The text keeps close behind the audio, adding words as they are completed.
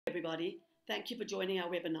everybody. Thank you for joining our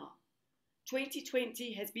webinar.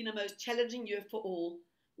 2020 has been a most challenging year for all,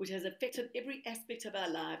 which has affected every aspect of our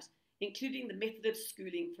lives, including the method of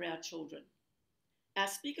schooling for our children. Our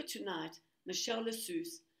speaker tonight, Michelle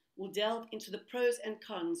Lissoos, will delve into the pros and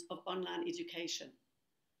cons of online education.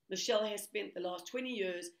 Michelle has spent the last 20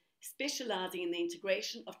 years specializing in the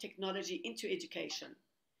integration of technology into education.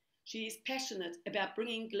 She is passionate about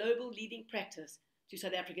bringing global leading practice to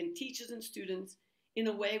South African teachers and students in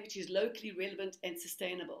a way which is locally relevant and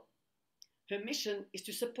sustainable. Her mission is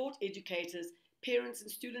to support educators, parents and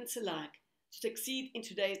students alike to succeed in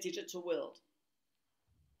today's digital world.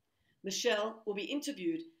 Michelle will be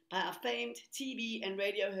interviewed by our famed TV and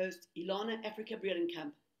radio host Elana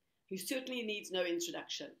Afrika-Bredenkamp, who certainly needs no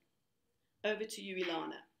introduction. Over to you,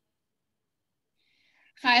 Elana.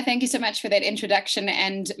 Hi, thank you so much for that introduction.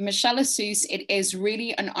 And Michelle Lissoos, it is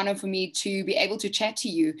really an honor for me to be able to chat to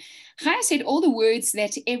you. Chaya said all the words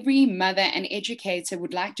that every mother and educator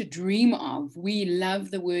would like to dream of. We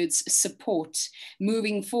love the words support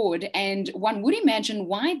moving forward. And one would imagine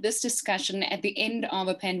why this discussion at the end of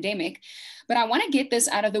a pandemic. But I want to get this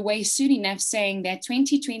out of the way soon enough, saying that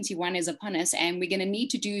 2021 is upon us and we're going to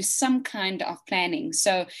need to do some kind of planning.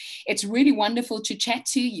 So it's really wonderful to chat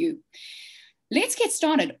to you. Let's get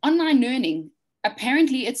started. Online learning.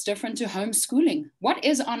 Apparently, it's different to homeschooling. What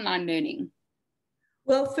is online learning?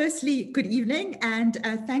 Well, firstly, good evening, and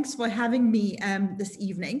thanks for having me this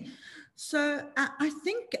evening. So I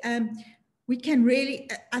think we can really,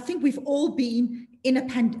 I think we've all been in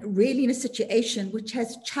a situation which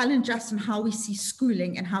has challenged us in how we see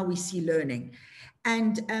schooling and how we see learning.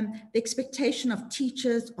 And the expectation of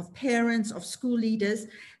teachers, of parents, of school leaders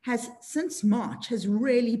has since March has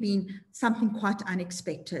really been something quite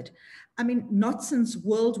unexpected. I mean, not since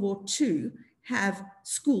World War II have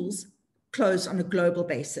schools closed on a global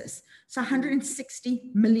basis. So 160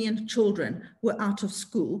 million children were out of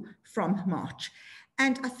school from March.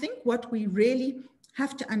 And I think what we really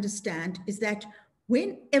have to understand is that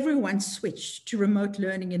when everyone switched to remote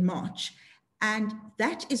learning in March, and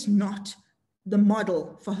that is not the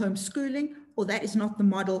model for homeschooling, or that is not the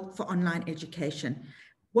model for online education.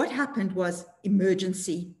 What happened was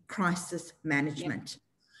emergency crisis management.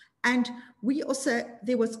 Yep. And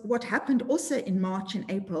what happened also in March and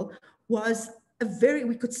April was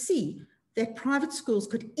we could see that private schools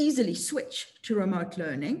could easily switch to remote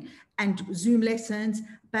learning and Zoom lessons,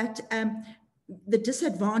 but the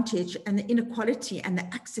disadvantage and the inequality and the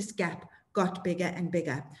access gap got bigger and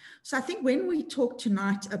bigger. So I think when we talk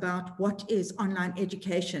tonight about what is online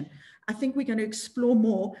education, I think we're going to explore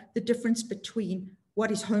more the difference between what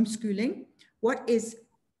is homeschooling, what is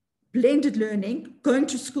blended learning, going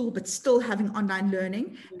to school but still having online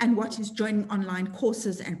learning, and what is joining online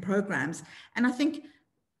courses and programs. And I think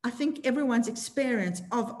everyone's experience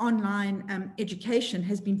of online education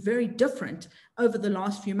has been very different over the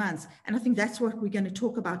last few months. And I think that's what we're going to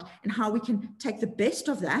talk about and how we can take the best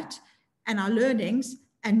of that and our learnings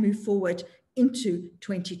and move forward into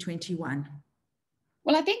 2021.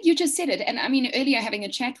 Well, I think you just said it. And I mean, earlier having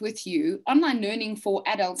a chat with you, online learning for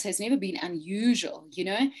adults has never been unusual. You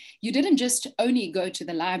know, you didn't just only go to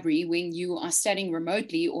the library when you are studying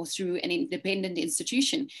remotely or through an independent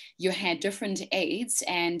institution. You had different aids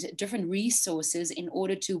and different resources in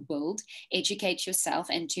order to build, educate yourself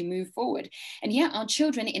and to move forward. And yeah, our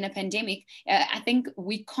children in a pandemic, I think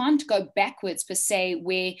we can't go backwards per se,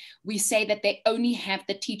 where we say that they only have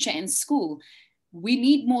the teacher and school. We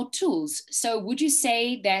need more tools. So would you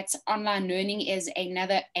say that online learning is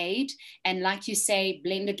another aid? And like you say,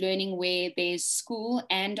 blended learning where there's school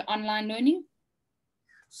and online learning?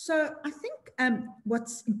 So I think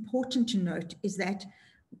what's important to note is that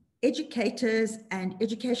educators and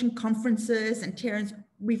education conferences and parents,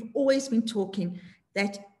 we've always been talking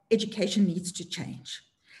that education needs to change.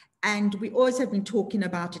 And we always have been talking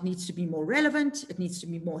about it needs to be more relevant, it needs to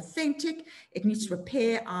be more authentic, it needs to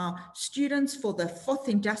prepare our students for the fourth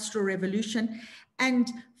industrial revolution. And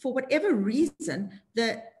for whatever reason,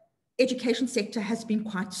 the education sector has been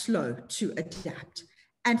quite slow to adapt.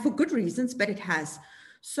 And for good reasons, but it has.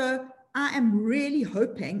 So I am really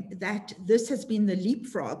hoping that this has been the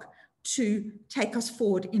leapfrog to take us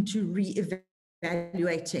forward into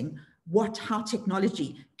re-evaluating how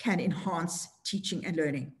technology can enhance teaching and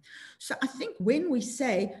learning. So I think when we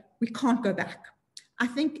say we can't go back, I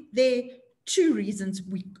think there are two reasons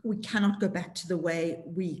we cannot go back to the way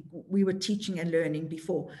we were teaching and learning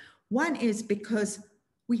before. One is because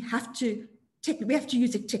we have to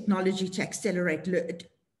use technology to accelerate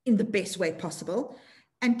in the best way possible.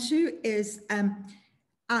 And two is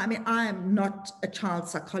I mean, I am not a child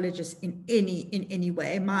psychologist in any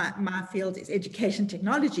way. My field is education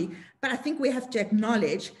technology, but I think we have to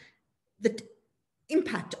acknowledge the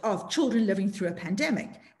impact of children living through a pandemic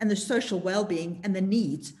and the social well-being and the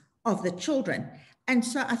needs of the children. And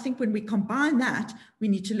so I think when we combine that, we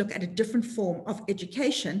need to look at a different form of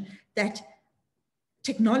education that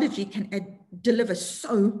technology can deliver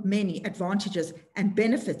so many advantages and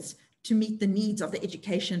benefits to meet the needs of the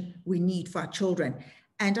education we need for our children.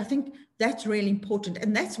 And I think that's really important.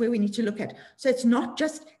 And that's where we need to look at. So it's not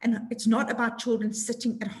just, and it's not about children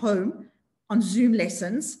sitting at home on Zoom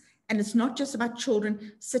lessons. And it's not just about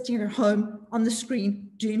children sitting at home on the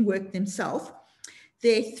screen doing work themselves.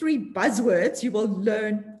 There are three buzzwords you will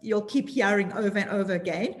learn, you'll keep hearing over and over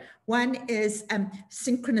again. One is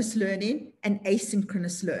synchronous learning and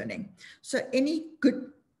asynchronous learning. So any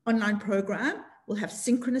good online program will have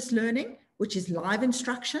synchronous learning, which is live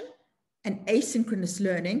instruction, and asynchronous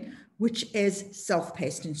learning, which is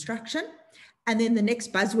self-paced instruction. And then the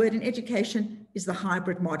next buzzword in education is the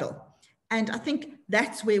hybrid model. And I think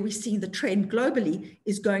that's where we see the trend globally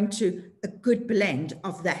is going to a good blend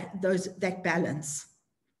of that balance.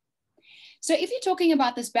 So if you're talking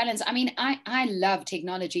about this balance, I mean, I love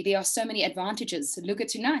technology. There are so many advantages. Look at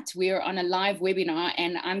tonight. We're on a live webinar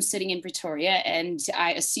and I'm sitting in Pretoria and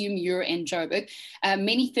I assume you're in Joburg.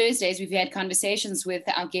 Many Thursdays we've had conversations with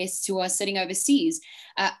our guests who are sitting overseas.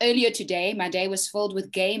 Earlier today, my day was filled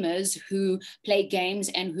with gamers who play games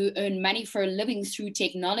and who earn money for a living through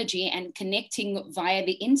technology and connecting via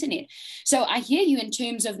the internet. So I hear you in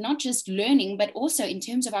terms of not just learning, but also in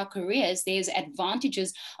terms of our careers, there's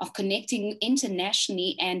advantages of connecting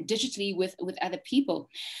internationally and digitally with other people.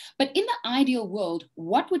 But in the ideal world,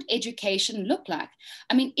 what would education look like?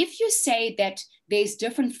 I mean, if you say that there's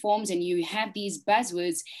different forms and you have these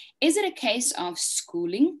buzzwords, is it a case of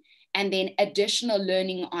schooling and then additional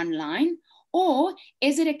learning online? Or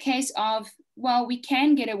is it a case of, well, we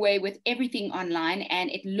can get away with everything online and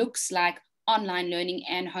it looks like online learning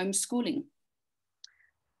and homeschooling?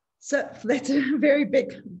 So that's a very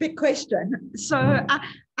big question. So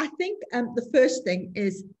I think the first thing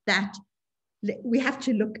is that we have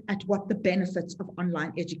to look at what the benefits of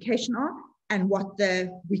online education are and what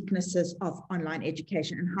the weaknesses of online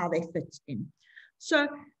education and how they fit in. So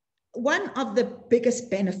one of the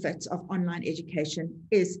biggest benefits of online education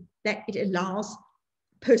is that it allows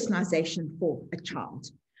personalization for a child.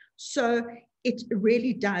 So it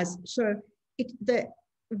really does. So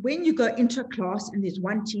when you go into a class and there's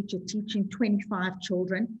one teacher teaching 25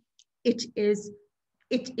 children, it is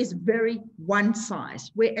very one size.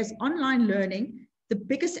 Whereas online learning, the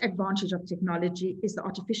biggest advantage of technology is the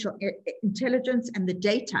artificial intelligence and the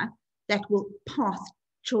data that will path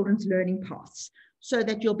children's learning paths so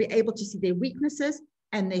that you'll be able to see their weaknesses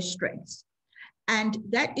and their strengths. And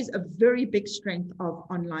that is a very big strength of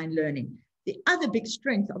online learning. The other big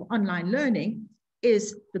strength of online learning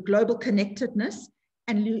is the global connectedness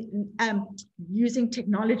and using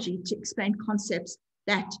technology to explain concepts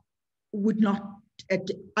that would not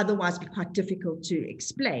otherwise be quite difficult to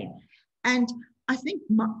explain. And I think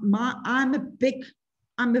I'm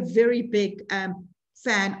a very big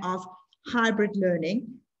fan of hybrid learning,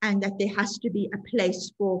 and that there has to be a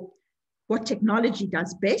place for what technology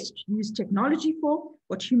does best, use technology for,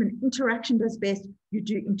 what human interaction does best, you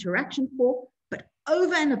do interaction for, but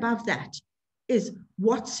over and above that is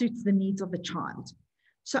what suits the needs of the child.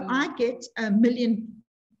 So I get a million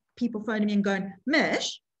people phoning me and going,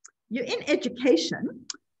 Mish, you're in education.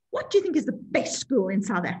 What do you think is the best school in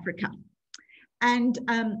South Africa? And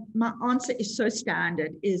my answer is so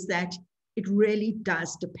standard, is that it really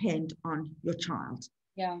does depend on your child.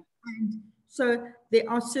 Yeah. And so there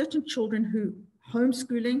are certain children who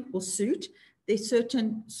homeschooling will suit. There's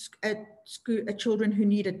certain children who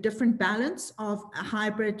need a different balance of a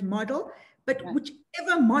hybrid model. But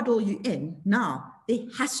whichever model you're in now, there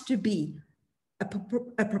has to be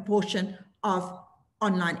a proportion of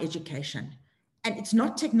online education. And it's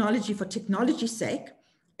not technology for technology's sake.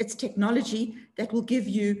 It's technology that will give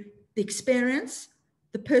you the experience,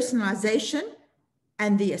 the personalization,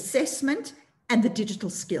 and the assessment, and the digital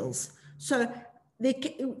skills. So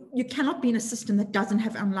you cannot be in a system that doesn't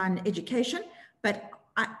have online education, but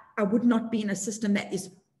I would not be in a system that is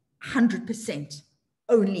 100%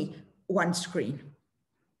 only one screen.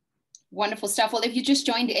 Wonderful stuff. Well, if you just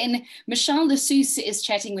joined in, Michelle Lissoos is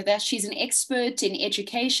chatting with us. She's an expert in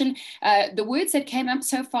education. The words that came up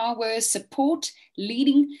so far were support,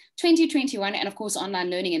 leading, 2021, and of course, online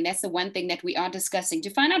learning. And that's the one thing that we are discussing. To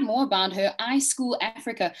find out more about her,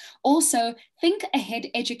 iSchoolAfrica, also Think Ahead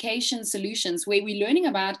Education Solutions, where we're learning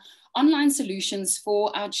about online solutions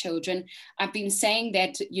for our children. I've been saying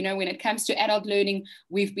that, you know, when it comes to adult learning,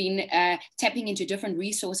 we've been tapping into different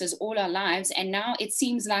resources all our lives. And now it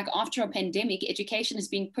seems like after a pandemic, education is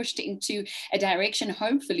being pushed into a direction,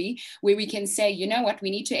 hopefully, where we can say, you know what, we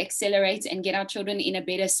need to accelerate and get our children in a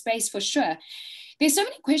better space for sure. There's so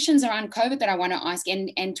many questions around COVID that I want to ask,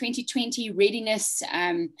 and 2020 readiness,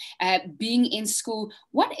 being in school.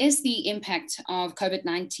 What is the impact of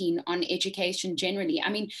COVID-19 on education generally?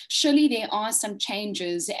 I mean, surely there are some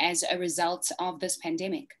changes as a result of this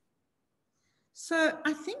pandemic. So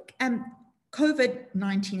I think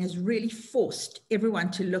COVID-19 has really forced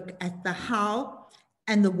everyone to look at the how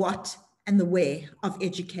and the what and the where of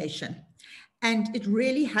education. And it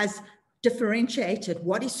really has differentiated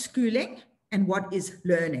what is schooling and what is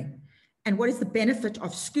learning, and what is the benefit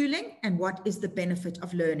of schooling and what is the benefit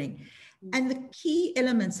of learning. And the key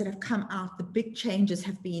elements that have come out, the big changes,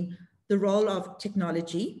 have been the role of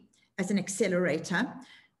technology as an accelerator,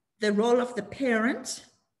 the role of the parent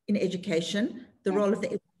in education, the role of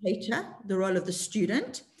the educator, the role of the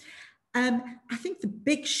student. I think the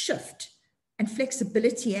big shift and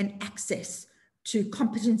flexibility and access to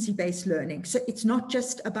competency-based learning. So it's not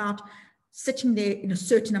just about sitting there in a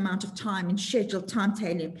certain amount of time in scheduled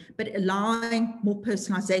timetabling, but allowing more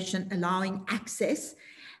personalization, allowing access.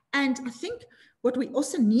 And I think what we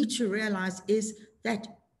also need to realize is that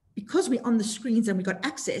because we're on the screens and we've got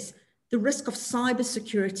access, the risk of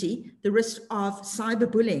cybersecurity, the risk of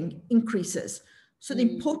cyberbullying increases. So the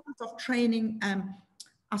importance of training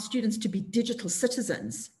our students to be digital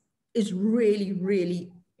citizens is really,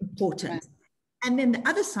 really important. Right. And then the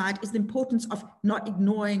other side is the importance of not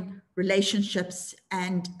ignoring relationships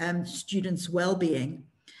and students' well-being.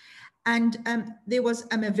 And there was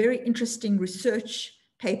a very interesting research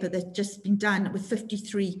paper that's just been done with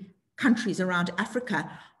 53 countries around Africa,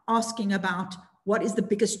 asking about what is the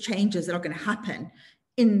biggest changes that are going to happen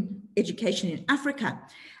in education in Africa.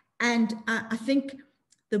 And I think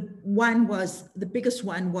the biggest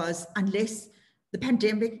one was, unless the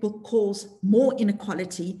pandemic will cause more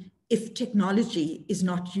inequality if technology is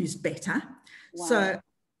not used better. Wow. So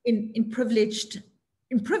in privilege,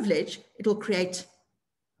 it will create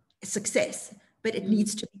success, but it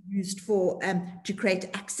needs to be used for to create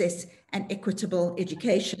access and equitable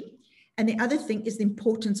education. And the other thing is the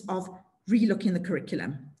importance of relooking the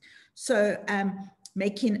curriculum. So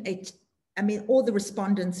making it, I mean, all the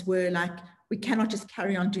respondents were like, we cannot just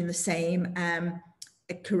carry on doing the same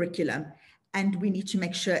curriculum, and we need to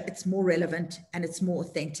make sure it's more relevant and it's more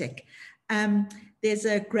authentic. There's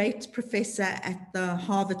a great professor at the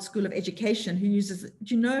Harvard School of Education who uses,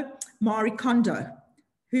 do you know Marie Kondo?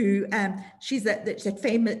 Who she's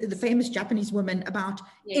the famous Japanese woman about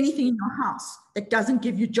anything in your house that doesn't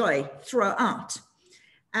give you joy, throw out.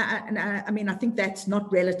 I mean, I think that's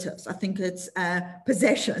not relatives. I think it's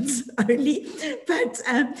possessions only.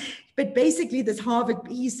 But basically, this Harvard,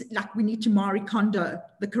 he's like, we need to Marie Kondo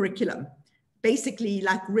the curriculum. Basically,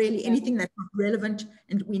 like really anything that's not relevant,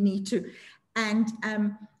 and we need to. And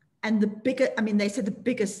the bigger, I mean, they said the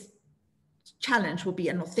biggest challenge will be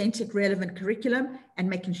an authentic, relevant curriculum and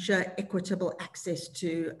making sure equitable access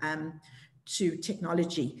to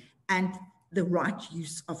technology and the right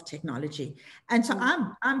use of technology. And so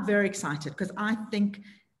I'm very excited, because I think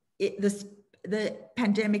the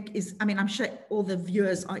pandemic is, I mean, I'm sure all the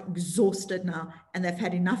viewers are exhausted now and they've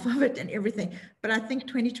had enough of it and everything. But I think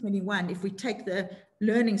 2021, if we take the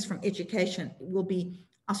learnings from education, it will be,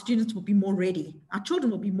 our students will be more ready. Our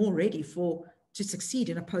children will be more ready to succeed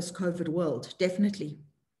in a post-COVID world, definitely.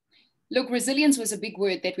 Look, resilience was a big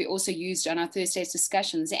word that we also used on our Thursday's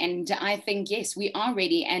discussions. And I think, yes, we are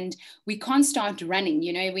ready, and we can't start running.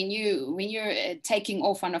 You know, when you're taking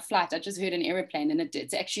off on a flight, I just heard an airplane, and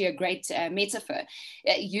it's actually a great metaphor.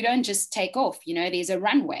 You don't just take off, you know, there's a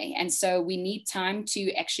runway. And so we need time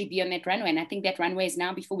to actually be on that runway. And I think that runway is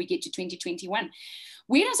now before we get to 2021.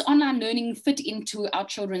 Where does online learning fit into our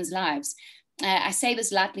children's lives? I say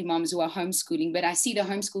this lightly, moms who are homeschooling, but I see the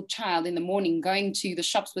homeschooled child in the morning going to the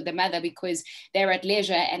shops with the mother because they're at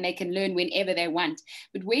leisure and they can learn whenever they want.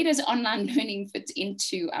 But where does online learning fit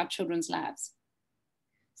into our children's lives?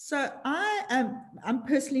 So I'm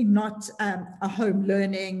personally not a home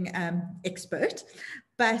learning expert,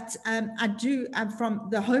 but I do, from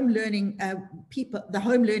the home learning people, the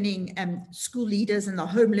home learning school leaders and the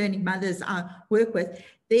home learning mothers I work with,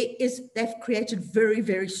 they've created very,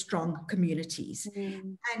 very strong communities,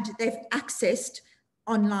 and they've accessed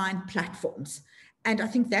online platforms. And I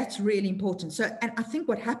think that's really important. So, and I think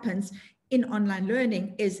what happens in online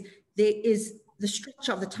learning is the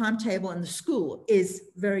structure of the timetable in the school is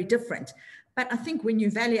very different. But I think when you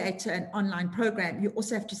evaluate an online program, you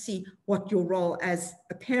also have to see what your role as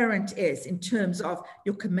a parent is in terms of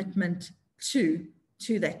your commitment to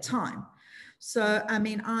that time. So, I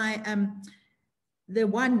mean, the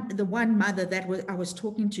one mother that I was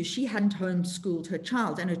talking to, she hadn't homeschooled her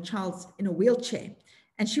child, and her child's in a wheelchair.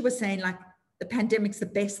 And she was saying, like, the pandemic's the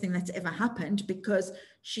best thing that's ever happened, because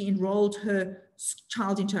she enrolled her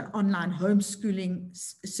child into an online homeschooling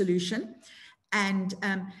solution. And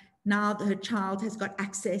now her child has got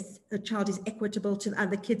access. Her child is equitable to the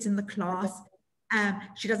other kids in the class.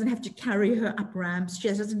 She doesn't have to carry her up ramps. She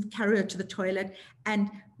doesn't carry her to the toilet.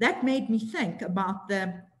 And that made me think about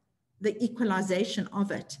the equalization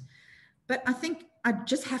of it. But I think I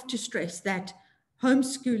just have to stress that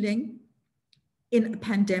homeschooling in a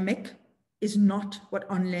pandemic is not what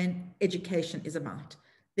online education is about.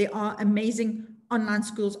 There are amazing online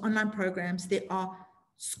schools, online programs. There are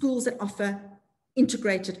schools that offer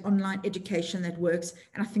integrated online education that works.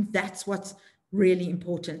 And I think that's what's really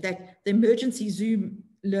important, that the emergency Zoom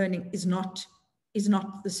learning is not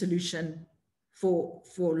the solution for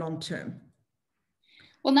long term.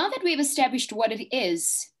 Well, now that we've established what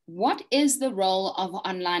is the role of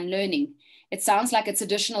online learning? It sounds like it's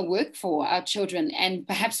additional work for our children and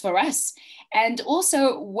perhaps for us. And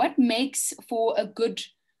also, what makes for a good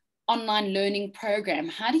online learning program?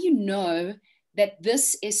 How do you know that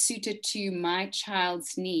this is suited to my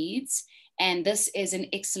child's needs and this is an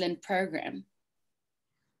excellent program?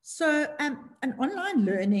 So an online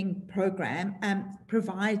learning program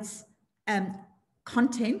provides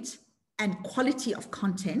content and quality of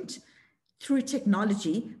content through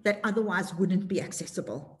technology that otherwise wouldn't be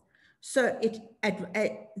accessible. So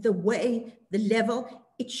the level,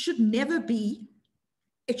 it should never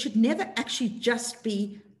actually just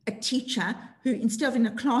be a teacher who, instead of in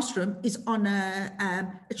a classroom, is on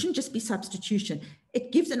it shouldn't just be substitution.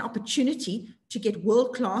 It gives an opportunity to get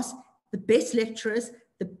world-class, the best lecturers,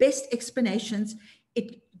 the best explanations.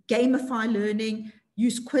 It gamify learning,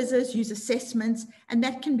 use quizzes, use assessments, and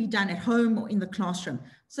that can be done at home or in the classroom.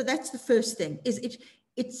 So that's the first thing, is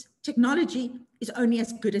it's technology is only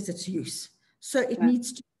as good as its use. So it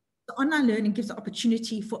needs to, the online learning gives the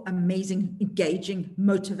opportunity for amazing, engaging,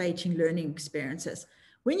 motivating learning experiences.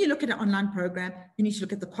 When you look at an online program, you need to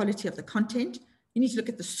look at the quality of the content. You need to look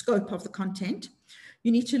at the scope of the content.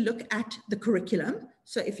 You need to look at the curriculum.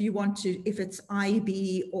 So if you want to, if it's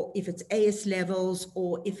IEB or if it's AS levels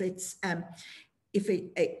or if it's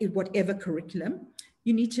whatever curriculum,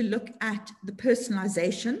 you need to look at the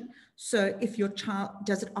personalization. So if your child,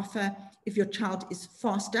 if your child is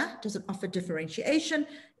faster, does it offer differentiation?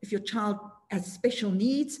 If your child has special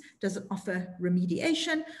needs, does it offer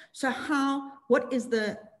remediation? So what is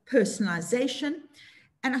the personalization?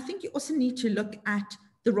 And I think you also need to look at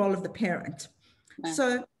the role of the parent. Wow.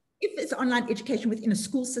 So if it's online education within a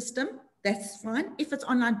school system, that's fine. If it's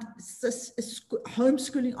online,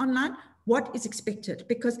 homeschooling online, what is expected?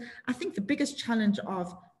 Because I think the biggest challenge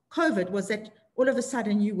of COVID was that all of a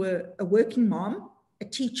sudden you were a working mom, a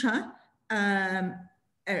teacher, a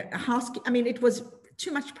housekeeper. I mean, it was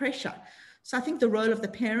too much pressure. So I think the role of the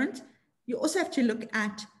parent, you also have to look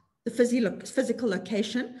at the physical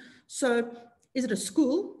location. So is it a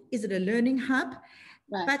school? Is it a learning hub?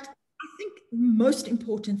 Right. But I think the most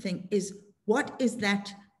important thing is, what is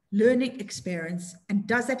that learning experience, and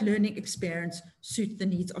does that learning experience suit the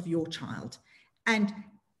needs of your child?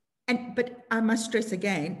 But I must stress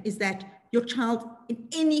again is that your child, in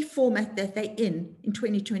any format that they're in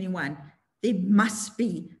 2021, there must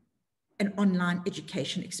be an online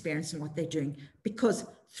education experience in what they're doing, because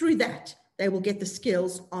through that, they will get the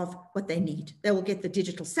skills of what they need. They will get the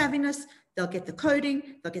digital savviness, they'll get the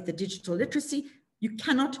coding, they'll get the digital literacy. You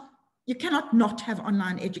cannot not have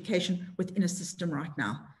online education within a system right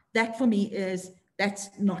now. That for me that's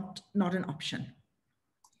not an option.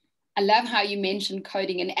 I love how you mentioned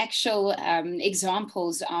coding and actual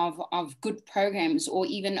examples of good programs, or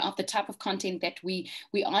even of the type of content that we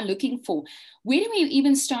are looking for. Where do we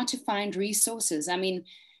even start to find resources? I mean,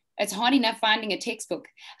 it's hard enough finding a textbook.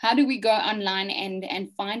 How do we go online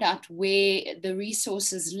and find out where the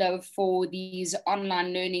resources live for these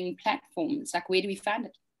online learning platforms? Like, where do we find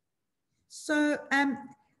it? So I'm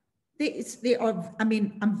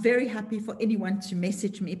very happy for anyone to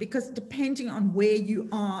message me, because depending on where you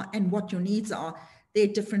are and what your needs are, there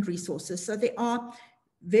are different resources. So there are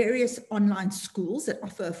various online schools that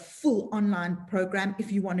offer a full online program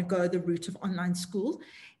if you want to go the route of online school.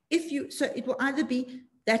 So it will either be,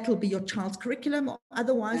 that will be your child's curriculum, or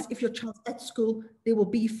otherwise, if your child's at school, there will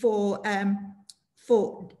be for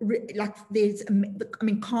like there's, I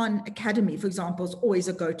mean, Khan Academy, for example, is always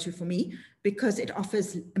a go-to for me because it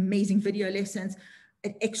offers amazing video lessons,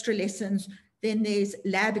 extra lessons. Then there's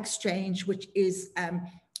Lab Exchange, which is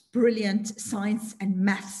brilliant science and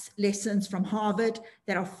maths lessons from Harvard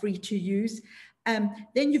that are free to use.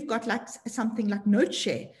 Then you've got like something like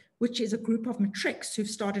NoteShare, which is a group of matrics who've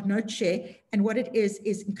started NoteShare. And what it is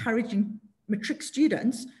encouraging matric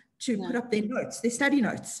students to put up their notes, their study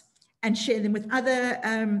notes, and share them with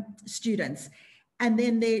other students. And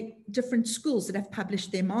then there are different schools that have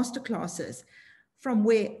published their masterclasses. From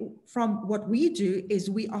what we do is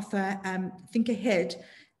we offer Think Ahead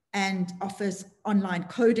and offers online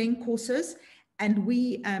coding courses, and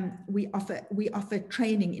we offer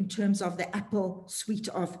training in terms of the Apple suite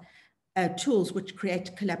of tools which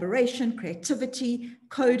create collaboration, creativity,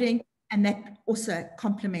 coding, and that also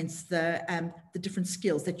complements the different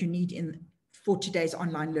skills that you need for today's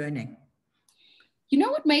online learning. You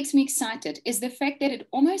know what makes me excited is the fact that it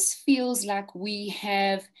almost feels like we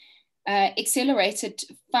have accelerated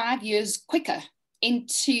 5 years quicker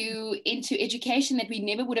into education that we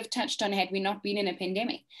never would have touched on had we not been in a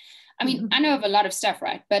pandemic. I mean, I know of a lot of stuff,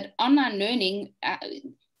 right? But online learning,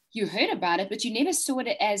 you heard about it, but you never saw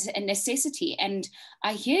it as a necessity. And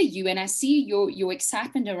I hear you and I see your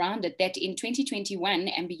excitement around it, that in 2021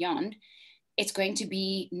 and beyond, it's going to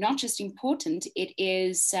be not just important,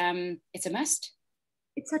 it's a must.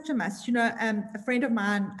 It's such a must. You know, a friend of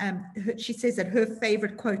mine, she says that her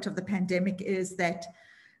favorite quote of the pandemic is that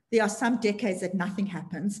there are some decades that nothing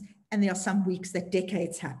happens, and there are some weeks that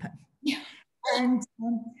decades happen. Yeah. And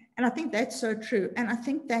I think that's so true. And I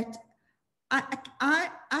think that I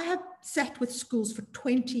have sat with schools for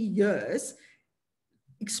 20 years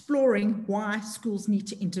exploring why schools need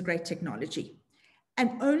to integrate technology.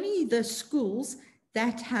 And only the schools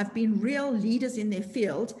that have been real leaders in their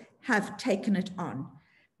field have taken it on.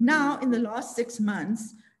 Now, in the last 6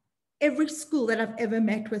 months, every school that I've ever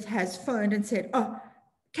met with has phoned and said, oh,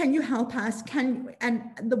 can you help us? And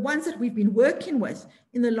the ones that we've been working with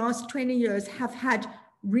in the last 20 years have had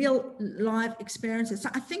real live experiences. So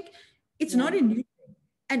I think it's not a new thing.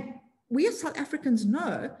 And we as South Africans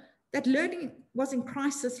know that learning was in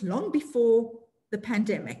crisis long before the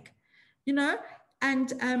pandemic, you know?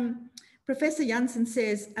 And Professor Janssen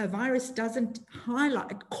says a virus doesn't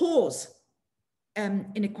cause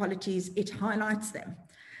inequalities, it highlights them.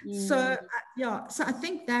 So so I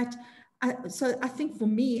think that, I think for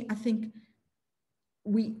me, I think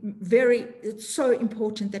it's so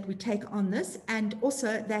important that we take on this, and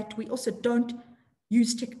also that we also don't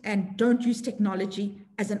use technology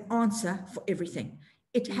as an answer for everything.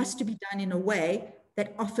 It has to be done in a way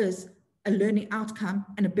that offers a learning outcome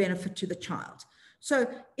and a benefit to the child. So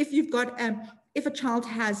if you've got, if a child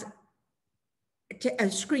has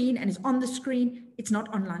a screen and is on the screen, it's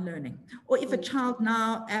not online learning. Or if a child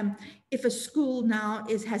now, if a school now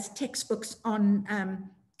has textbooks on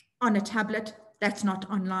a tablet, that's not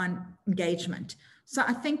online engagement. So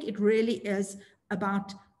I think it really is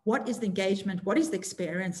about what is the engagement, what is the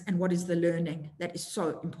experience, and what is the learning that is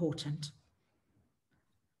so important.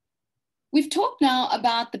 We've talked now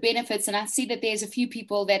about the benefits, and I see that there's a few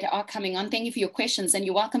people that are coming on. Thank you for your questions, and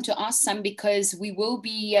you're welcome to ask some because we will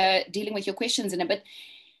be dealing with your questions in a bit.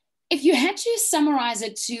 If you had to summarize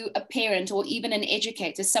it to a parent or even an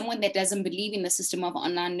educator, someone that doesn't believe in the system of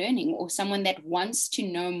online learning or someone that wants to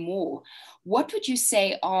know more, what would you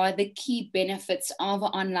say are the key benefits of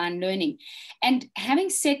online learning? And having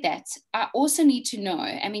said that, I also need to know,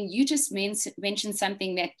 I mean, you just mentioned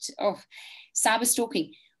something that, cyber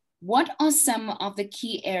stalking. What are some of the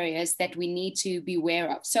key areas that we need to be aware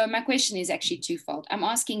of? So my question is actually twofold. I'm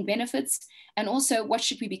asking benefits and also what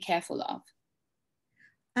should we be careful of?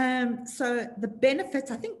 So the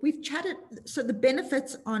benefits, I think we've chatted. So the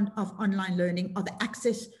benefits of online learning are the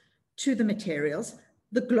access to the materials,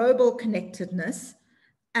 the global connectedness,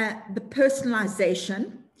 the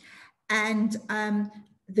personalization, and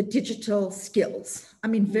the digital skills. I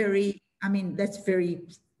mean, that's very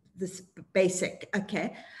this basic.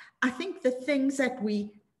 Okay. I think the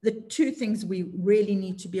two things we really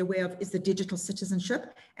need to be aware of is the digital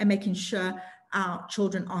citizenship and making sure our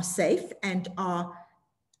children are safe and are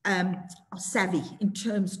savvy in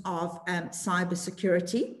terms of cyber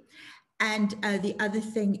security. And the other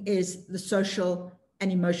thing is the social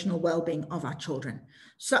and emotional well-being of our children.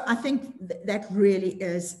 So I think that really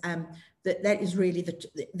is that is really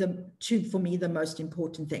the two, for me, the most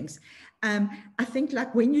important things. I think,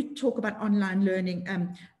 like, when you talk about online learning,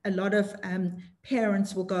 a lot of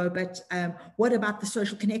parents will go, but what about the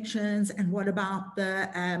social connections, and what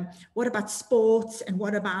about sports, and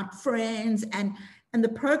what about friends, and the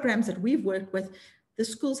programs that we've worked with? the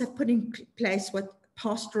schools have put in place what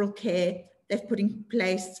pastoral care, they've put in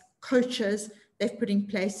place coaches, they've put in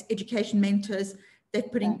place education mentors,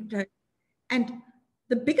 they've put in place, and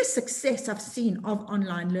the biggest success I've seen of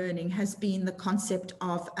online learning has been the concept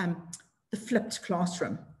of the flipped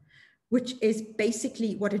classroom, which is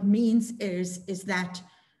basically what it means is that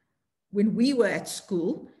when we were at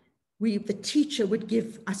school, the teacher would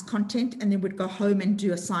give us content and then would go home and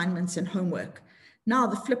do assignments and homework. Now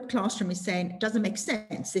the flipped classroom is saying it doesn't make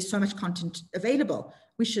sense. There's so much content available.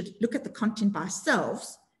 We should look at the content by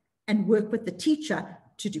ourselves and work with the teacher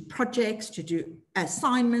to do projects, to do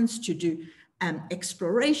assignments, to do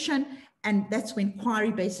exploration. And that's when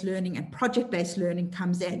inquiry-based learning and project-based learning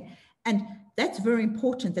comes in. And that's very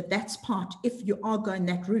important, that's part, if you are going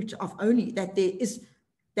that route of only that there is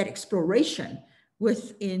that exploration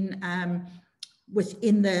within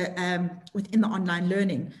the online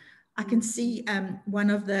learning. I can see one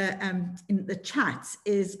of the in the chats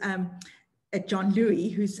is John Louis,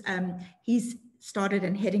 who's he's started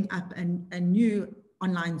and heading up a new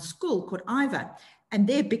online school called Iva, and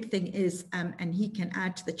their big thing is, and he can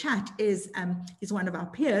add to the chat, is he's one of our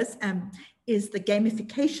peers, is the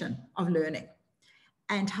gamification of learning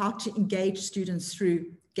and how to engage students through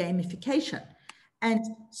gamification. And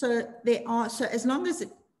so so as long as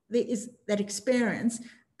there is that experience,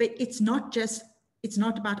 but it's not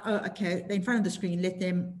about, oh, okay, they're in front of the screen,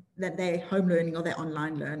 that they're home learning or they're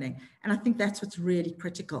online learning. And I think that's what's really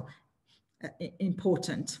critical,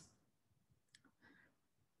 important.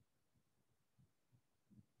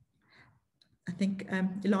 I think,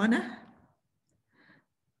 Elana.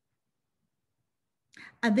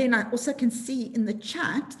 And then I also can see in the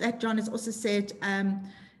chat that John has also said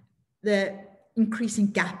the increasing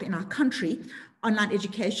gap in our country, online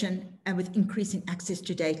education and with increasing access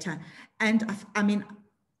to data. And I mean,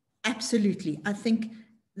 absolutely. I think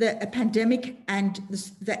the pandemic and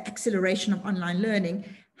the acceleration of online learning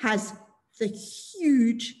has the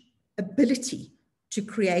huge ability to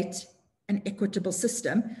create an equitable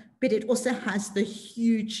system, but it also has the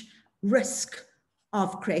huge risk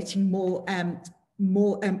of creating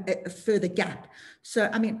a further gap. So,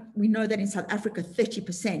 I mean, we know that in South Africa,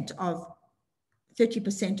 30% of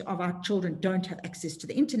our children don't have access to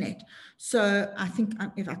the internet. So I think,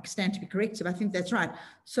 if I stand to be corrected, I think that's right.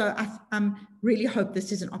 So I really hope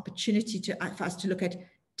this is an opportunity for us to look at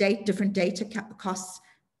different data costs,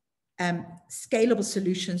 scalable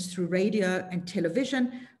solutions through radio and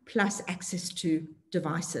television, plus access to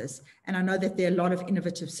devices. And I know that there are a lot of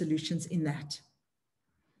innovative solutions in that.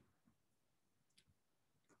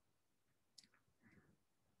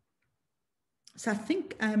 So I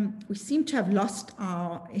think we seem to have lost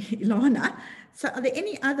our Elana. So are there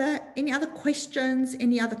any other questions,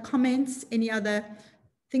 any other comments, any other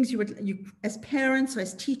things you as parents or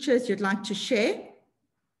as teachers you'd like to share?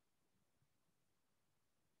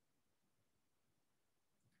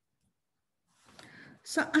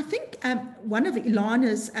 So I think one of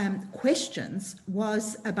Elana's questions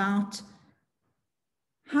was about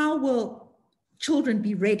how will children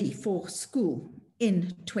be ready for school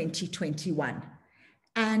in 2021.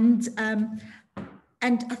 And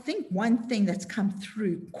I think one thing that's come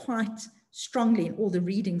through quite strongly in all the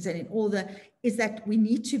readings and in all is that we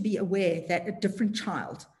need to be aware that a different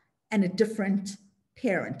child and a different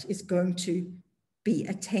parent is going to be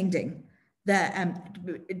attending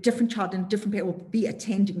different child and different parent will be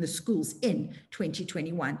attending the schools in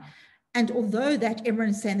 2021. And although that everyone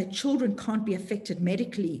is saying that children can't be affected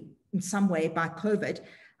medically in some way by COVID,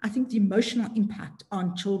 I think the emotional impact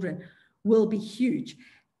on children will be huge.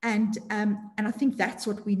 And I think that's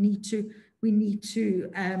what we need to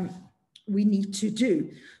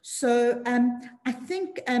do. So I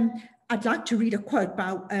think I'd like to read a quote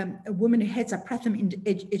by a woman who heads up Pratham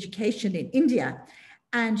Education in India.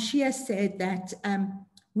 And she has said that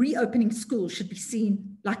reopening schools should be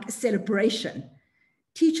seen like a celebration.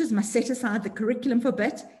 Teachers must set aside the curriculum for a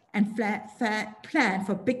bit and plan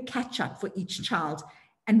for big catch-up for each child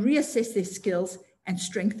and reassess their skills and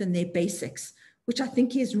strengthen their basics, which I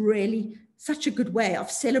think is really such a good way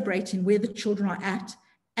of celebrating where the children are at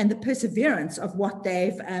and the perseverance of what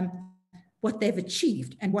they've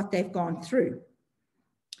achieved and what they've gone through.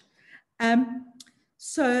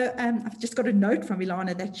 So I've just got a note from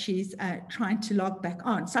Elana that she's trying to log back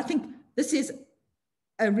on. So I think this is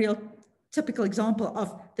a real typical example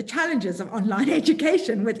of the challenges of online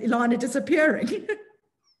education with Elana disappearing.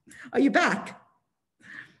 Are you back?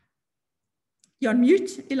 You're on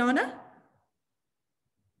mute, Elana?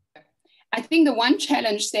 I think the one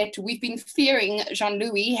challenge that we've been fearing,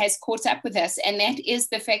 Jean-Louis, has caught up with us, and that is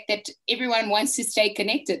the fact that everyone wants to stay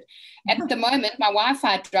connected. At the moment, my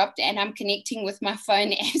Wi-Fi dropped and I'm connecting with my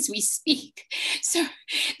phone as we speak. So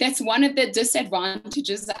that's one of the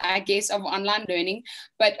disadvantages, I guess, of online learning.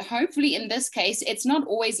 But hopefully in this case, it's not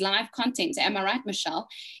always live content. Am I right, Michelle?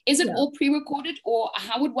 Is it all pre-recorded, or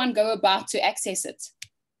how would one go about to access it?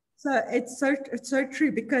 So it's so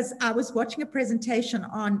true, because I was watching a presentation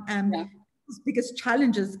on people's biggest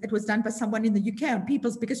challenges. It was done by someone in the UK on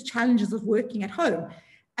people's biggest challenges of working at home.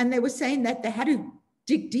 And they were saying that they had to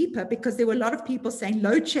dig deeper because there were a lot of people saying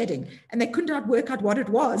load shedding and they could not work out what it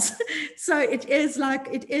was. So it is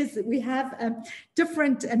we have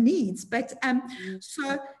different needs. But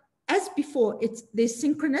so as before, there's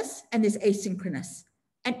synchronous and there's asynchronous.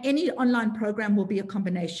 And any online program will be a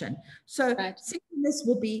combination. So synchronous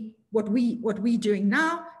will be what we're doing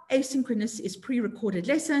now. Asynchronous is pre-recorded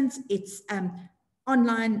lessons. It's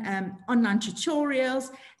online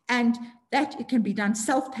tutorials, and that it can be done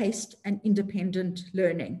self-paced and independent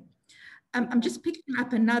learning. I'm just picking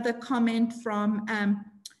up another comment from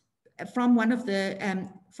one of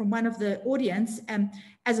the audience.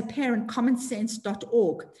 As a parent,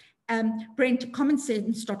 commonsense.org. Brent,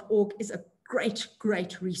 commonsense.org is a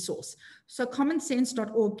great resource. So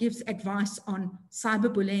commonsense.org gives advice on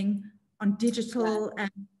cyberbullying, on digital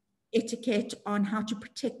etiquette, on how to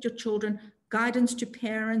protect your children, guidance to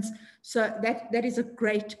parents. So that is a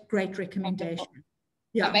great recommendation.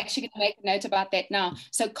 Yeah. I'm actually going to make a note about that now.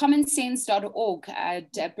 So commonsense.org.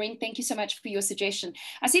 Brent, thank you so much for your suggestion.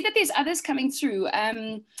 I see that there's others coming through.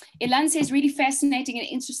 Elan says, really fascinating and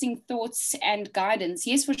interesting thoughts and guidance.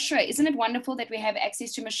 Yes, for sure. Isn't it wonderful that we have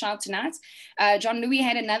access to Michelle tonight? Jean-Louis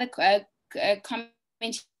had another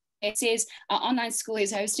comment. It says, our online school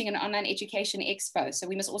is hosting an online education expo. So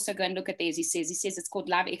we must also go and look at theirs. He says it's called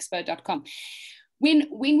liveexpo.com. When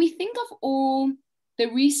we think of all the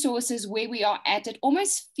resources where we are at, it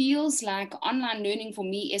almost feels like online learning for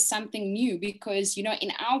me is something new, because, you know,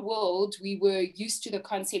 in our world, we were used to the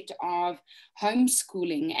concept of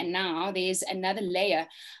homeschooling, and now there's another layer.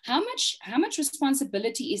 How much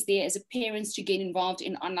responsibility is there as a parent to get involved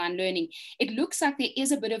in online learning? It looks like there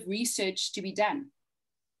is a bit of research to be done.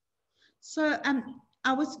 So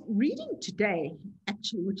I was reading today,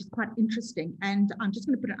 actually, which is quite interesting, and I'm just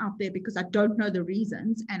going to put it out there because I don't know the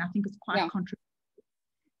reasons, and I think it's quite controversial.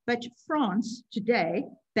 But France today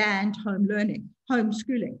banned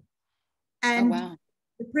homeschooling. And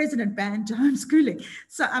the president banned homeschooling.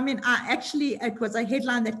 So, I mean, it was a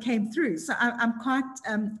headline that came through. So I'm quite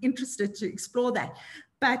interested to explore that.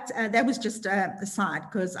 But that was just a aside,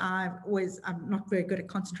 because I'm not very good at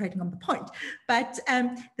concentrating on the point. But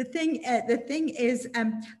the thing is,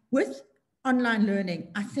 with online learning,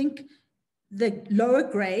 I think the lower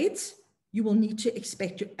grades, you will need to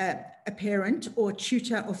expect a parent or a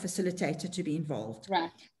tutor or facilitator to be involved. Right.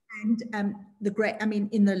 And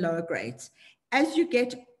in the lower grades, as you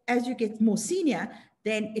get more senior,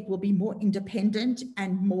 then it will be more independent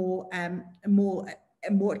and more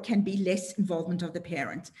it can be less involvement of the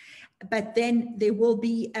parent. But then there will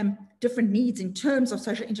be different needs in terms of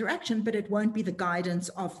social interaction, but it won't be the guidance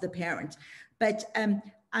of the parent. But I'm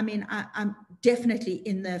definitely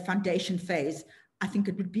in the foundation phase. I think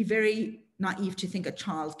it would be very naive to think a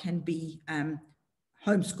child can be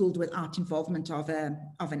homeschooled without involvement of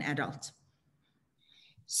an adult.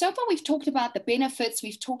 So far, we've talked about the benefits.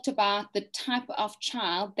 We've talked about the type of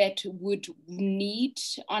child that would need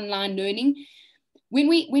online learning. When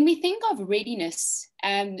we think of readiness,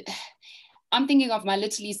 I'm thinking of my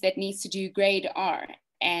littlies that needs to do grade R.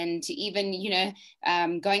 And even,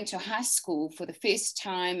 going to high school for the first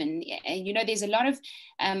time. And there's a lot of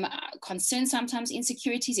concern, sometimes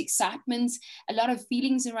insecurities, excitements, a lot of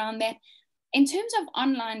feelings around that. In terms of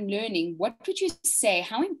online learning, what would you say?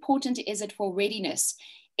 How important is it for readiness?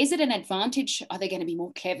 Is it an advantage? Are they going to be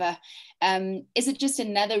more clever? Is it just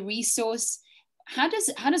another resource? How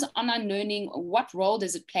does online learning, what role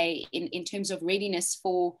does it play in terms of readiness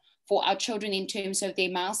for our children in terms of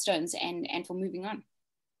their milestones and for moving on?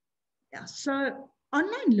 Yeah, so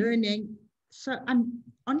online learning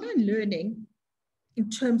in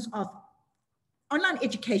terms of online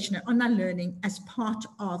education and online learning as part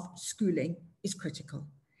of schooling is critical.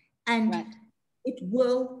 And it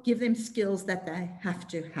will give them skills that they have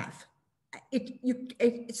to have.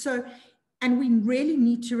 And we really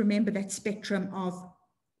need to remember that spectrum of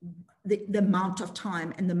the amount of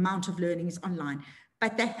time and the amount of learning is online.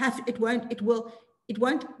 But it will it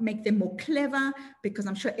won't make them more clever, because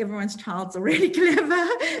I'm sure everyone's child's already clever,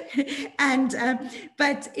 and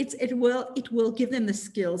but it will give them the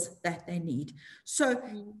skills that they need. So,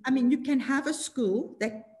 I mean, you can have a school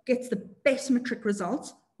that gets the best matric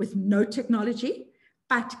results with no technology,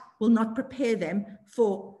 but will not prepare them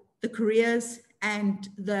for the careers and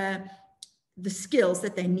the skills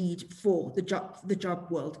that they need for the job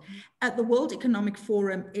world. The World Economic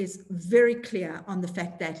Forum is very clear on the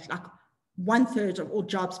fact that like 1/3 of all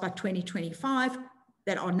jobs by 2025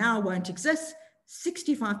 that are now won't exist.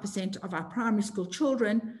 65% of our primary school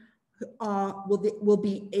children will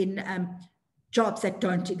be in jobs that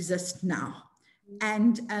don't exist now.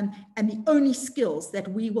 And the only skills that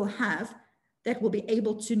we will have that will be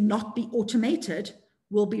able to not be automated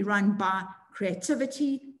will be run by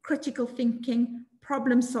creativity, critical thinking,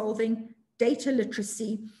 problem solving, data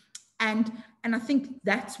literacy. And I think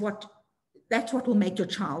that's what will make your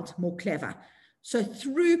child more clever. So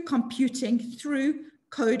through computing, through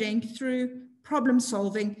coding, through problem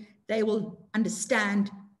solving, they will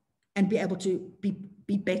understand and be able to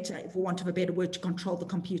be better, for want of a better word, to control the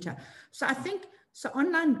computer. So I think, so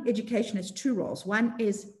online education has two roles. One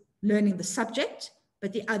is learning the subject,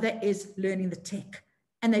 but the other is learning the tech.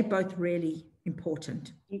 And they're both really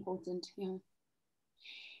important. Important, yeah.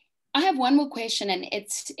 I have one more question, and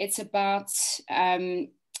it's about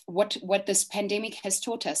what this pandemic has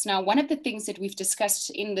taught us. Now, one of the things that we've discussed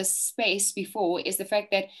in this space before is the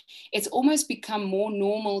fact that it's almost become more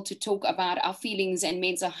normal to talk about our feelings and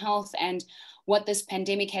mental health and what this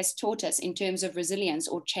pandemic has taught us in terms of resilience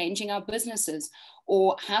or changing our businesses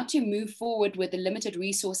or how to move forward with the limited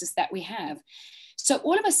resources that we have. So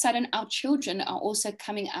all of a sudden, our children are also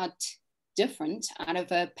coming out different out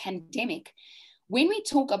of a pandemic. When we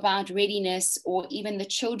talk about readiness, or even the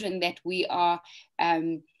children that we are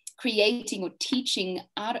creating or teaching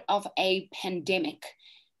out of a pandemic,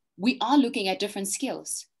 we are looking at different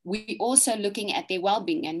skills. We're also looking at their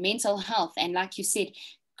well-being and mental health, and like you said,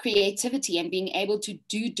 creativity and being able to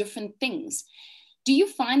do different things. Do you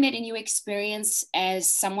find that in your experience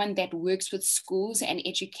as someone that works with schools and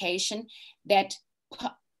education that,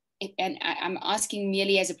 and I'm asking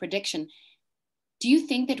merely as a prediction, do you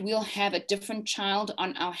think that we'll have a different child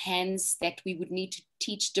on our hands that we would need to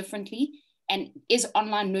teach differently? And is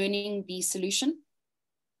online learning the solution?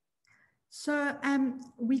 So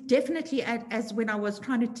we definitely, as when I was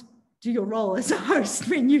trying to do your role as a host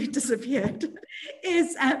when you disappeared,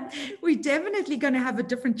 is we're definitely going to have a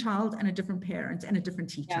different child and a different parent and a different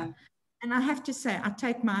teacher. Yeah. And I have to say, I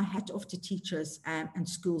take my hat off to teachers and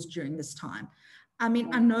schools during this time. I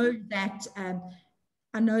mean, I know that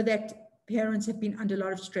parents have been under a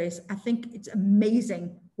lot of stress. I think it's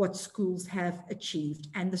amazing what schools have achieved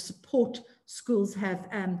and the support schools have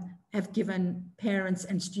given parents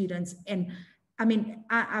and students. And I mean,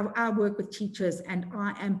 I work with teachers, and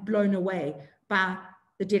I am blown away by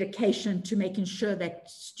the dedication to making sure that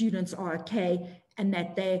students are okay and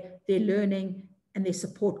that their learning and their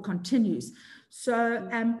support continues. So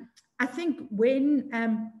I think when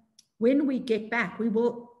we get back, we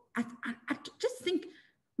will, I just think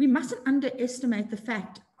we mustn't underestimate the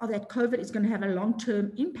fact that COVID is going to have a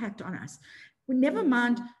long-term impact on us. We never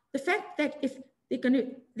mind the fact that if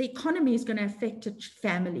the economy is going to affect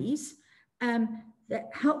families, the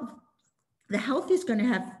health is going to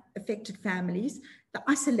have affected families, the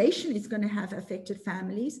isolation is going to have affected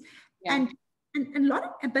families, yeah. and a lot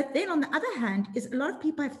of, but then on the other hand is a lot of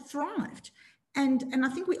people have thrived, and I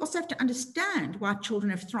think we also have to understand why children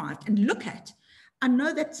have thrived and look at. I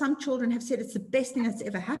know that some children have said it's the best thing that's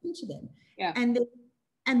ever happened to them, yeah.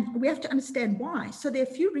 And we have to understand why. So there are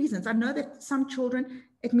a few reasons. I know that some children,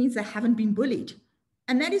 it means they haven't been bullied,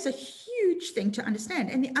 and that is a huge thing to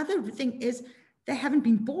understand. And the other thing is they haven't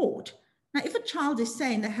been bored. Now, if a child is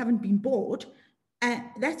saying they haven't been bored,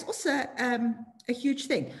 that's also a huge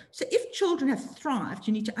thing. So if children have thrived,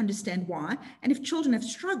 you need to understand why. And if children have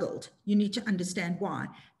struggled, you need to understand why.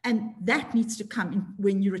 And that needs to come in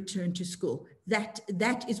when you return to school.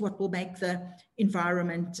 That is what will make the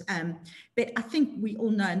environment. But I think we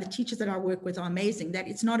all know, and the teachers that I work with are amazing, that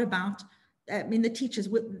it's not about, I mean, the teachers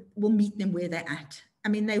will meet them where they're at. I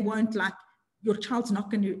mean, they won't, like, your child's not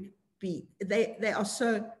going to be, they are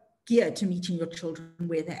so geared to meeting your children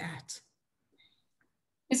where they're at.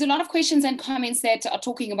 There's a lot of questions and comments that are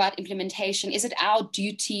talking about implementation. Is it our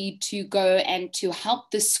duty to go and to help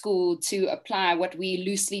the school to apply what we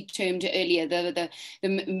loosely termed earlier, the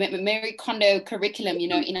Marie Kondo curriculum, you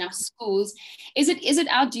know, in our schools? Is it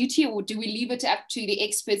our duty, or do we leave it up to the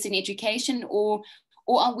experts in education, or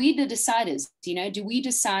Or are we the deciders? You know, do we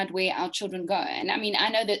decide where our children go? And I mean, I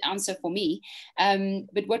know the answer for me,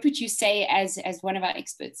 but what would you say as one of our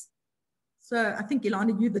experts? So I think,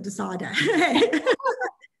 Elana, you're the decider.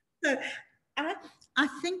 So I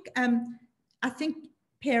think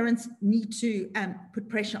parents need to put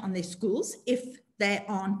pressure on their schools if they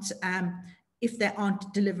aren't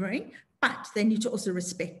delivering, but they need to also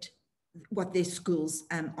respect what their schools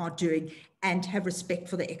are doing and have respect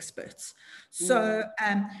for the experts. So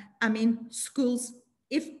I mean, schools,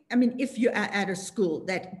 if you are at a school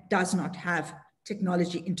that does not have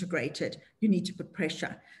technology integrated, you need to put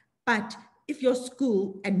pressure. But if your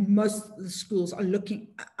school, and most of the schools are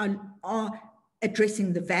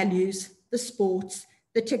addressing the values, the sports,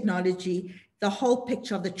 the technology, the whole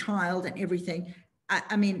picture of the child and everything,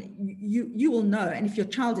 I mean, you will know. And if your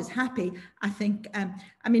child is happy, I think,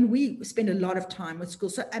 I mean, we spend a lot of time with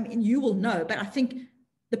schools, so I mean, you will know. But I think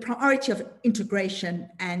the priority of integration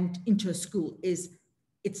and into a school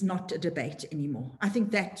it's not a debate anymore. I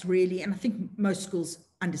think that's really, and I think most schools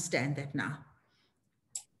understand that now.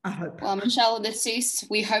 I hope. Well, Michelle Lissoos,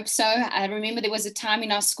 we hope so. I remember there was a time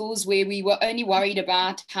in our schools where we were only worried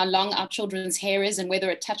about how long our children's hair is and whether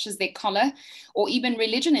it touches their collar, or even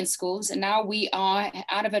religion in schools. And now we are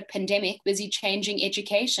out of a pandemic, busy changing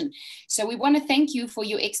education. So we want to thank you for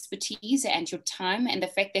your expertise and your time, and the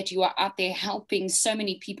fact that you are out there helping so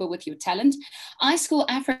many people with your talent.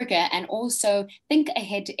 iSchoolAfrica, and also Think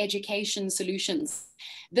Ahead Education Solutions.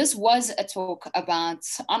 This was a talk about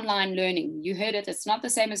online learning. You heard it, it's not the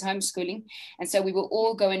same as homeschooling. And so we will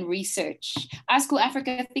all go and research.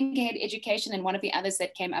 iSchoolAfrica, Think Ahead Education, and one of the others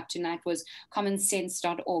that came up tonight was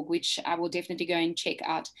commonsense.org, which I will definitely go and check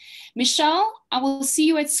out. Michelle, I will see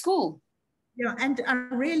you at school. Yeah, and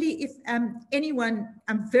really, if anyone,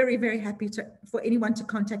 I'm very, very happy for anyone to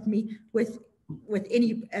contact me with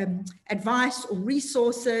any advice or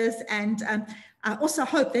resources. And I also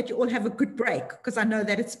hope that you all have a good break, because I know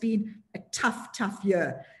that it's been a tough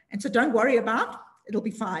year. And so don't worry about, it'll be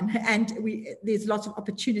fine. And there's lots of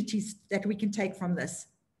opportunities that we can take from this.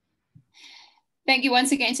 Thank you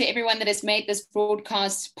once again to everyone that has made this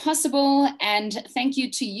broadcast possible. And thank you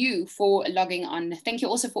to you for logging on. Thank you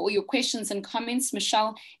also for all your questions and comments.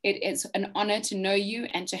 Michelle, it is an honor to know you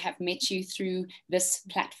and to have met you through this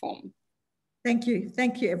platform. Thank you.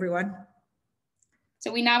 Thank you, everyone.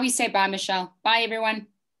 So we say bye, Michelle. Bye, everyone.